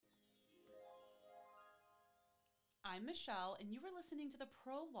I'm Michelle, and you are listening to the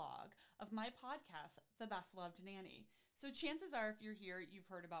prologue of my podcast, The Best Loved Nanny. So chances are, if you're here,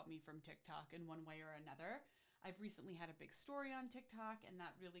 you've heard about me from TikTok in one way or another. I've recently had a big story on TikTok, and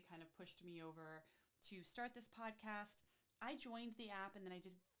that really kind of pushed me over to start this podcast. I joined the app, and then I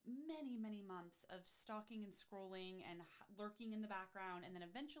did many months of stalking and scrolling and lurking in the background. And then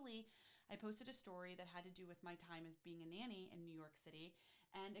eventually I posted a story that had to do with my time as being a nanny in New York City,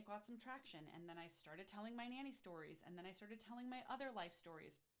 and it got some traction. And then I started telling my nanny stories, and then I started telling my other life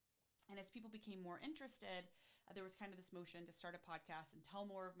stories. And as people became more interested, there was kind of this motion to start a podcast and tell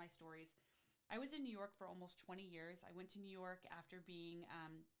more of my stories. I was in New York for almost 20 years. I went to New York after being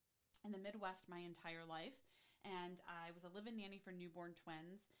in the Midwest my entire life, and I was a live-in nanny for newborn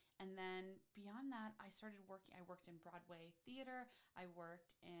twins. And then beyond that, I worked in Broadway theater. I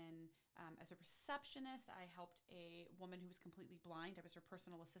worked in as a receptionist. I helped a woman who was completely blind. I was her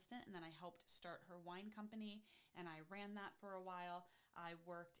personal assistant, and then I helped start her wine company, and I ran that for a while. I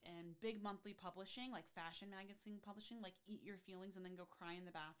worked in big monthly publishing, like fashion magazine publishing, like Eat Your Feelings and Then Go Cry in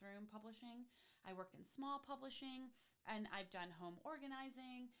the Bathroom publishing. I worked in small publishing, and I've done home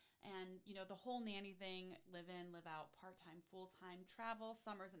organizing and, the whole nanny thing, live in, live out, part-time, full-time, travel,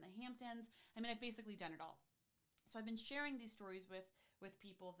 summers in the Hamptons. I mean, I've basically done it all. So I've been sharing these stories with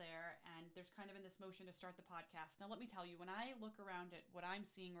people there, and there's kind of in this motion to start the podcast. Now, let me tell you, when I look around at what I'm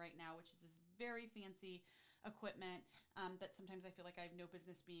seeing right now, which is this very fancy equipment that sometimes I feel like I have no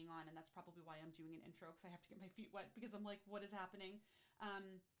business being on, and that's probably why I'm doing an intro, because I have to get my feet wet, because I'm like, what is happening?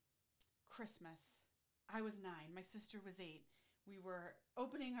 Christmas. I was 9. My sister was 8. We were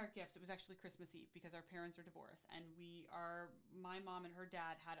opening our gifts. It was actually Christmas Eve because our parents are divorced, and my mom and her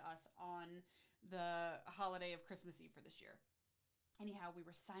dad had us on the holiday of Christmas Eve for this year. Anyhow, we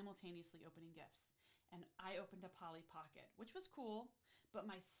were simultaneously opening gifts, and I opened a Polly Pocket, which was cool, but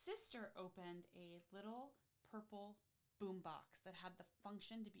my sister opened a little purple boombox that had the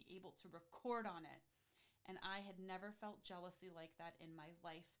function to be able to record on it. And I had never felt jealousy like that in my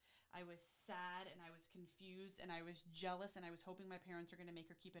life. I was sad, and I was confused, and I was jealous, and I was hoping my parents were going to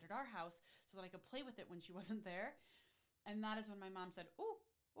make her keep it at our house so that I could play with it when she wasn't there. And that is when my mom said, oh,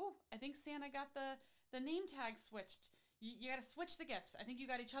 I think Santa got the name tag switched. You got to switch the gifts. I think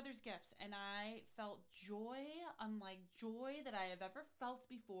you got each other's gifts. And I felt joy, unlike joy that I have ever felt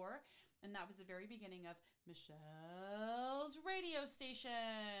before. And that was the very beginning of Michelle's radio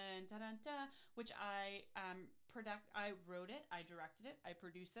station, da-da-da, which I wrote it, I directed it, I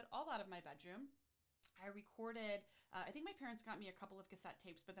produced it all out of my bedroom. I recorded, I think my parents got me a couple of cassette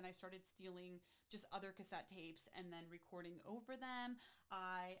tapes, but then I started stealing just other cassette tapes and then recording over them.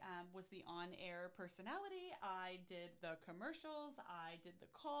 I was the on-air personality. I did the commercials. I did the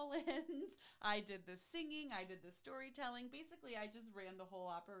call-ins. I did the singing. I did the storytelling. Basically, I just ran the whole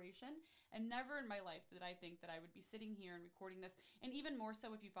operation, and never in my life did I think that I would be sitting here and recording this. And even more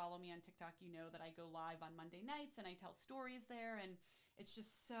so, if you follow me on TikTok, you know that I go live on Monday nights and I tell stories there, and it's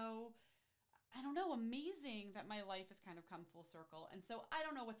just so, I don't know, amazing that my life has kind of come full circle. And so I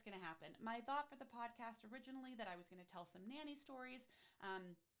don't know what's going to happen. My thought for the podcast originally that I was going to tell some nanny stories.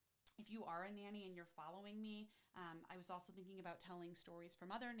 If you are a nanny and you're following me, I was also thinking about telling stories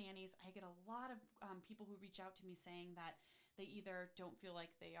from other nannies. I get a lot of people who reach out to me saying that they either don't feel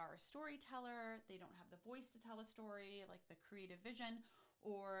like they are a storyteller, they don't have the voice to tell a story, like the creative vision,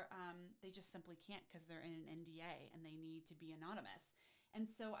 or they just simply can't because they're in an NDA and they need to be anonymous. And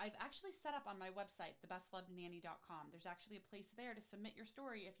so I've actually set up on my website, thebestlovednanny.com. There's actually a place there to submit your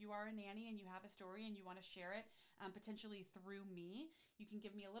story. If you are a nanny and you have a story and you want to share it, potentially through me, you can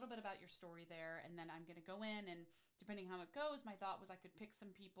give me a little bit about your story there, and then I'm going to go in, and depending how it goes, my thought was I could pick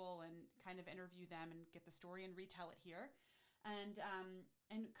some people and kind of interview them and get the story and retell it here. And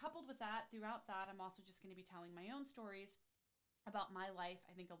coupled with that, throughout that, I'm also just going to be telling my own stories about my life.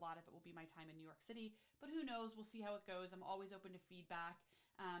 I think a lot of it will be my time in New York City, but who knows? We'll see how it goes. I'm always open to feedback.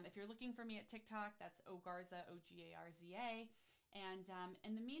 If you're looking for me at TikTok, that's Ogarza, Ogarza. And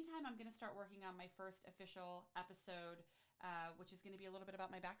in the meantime, I'm going to start working on my first official episode, which is going to be a little bit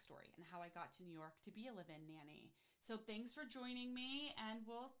about my backstory and how I got to New York to be a live-in nanny. So thanks for joining me, and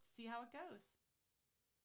we'll see how it goes.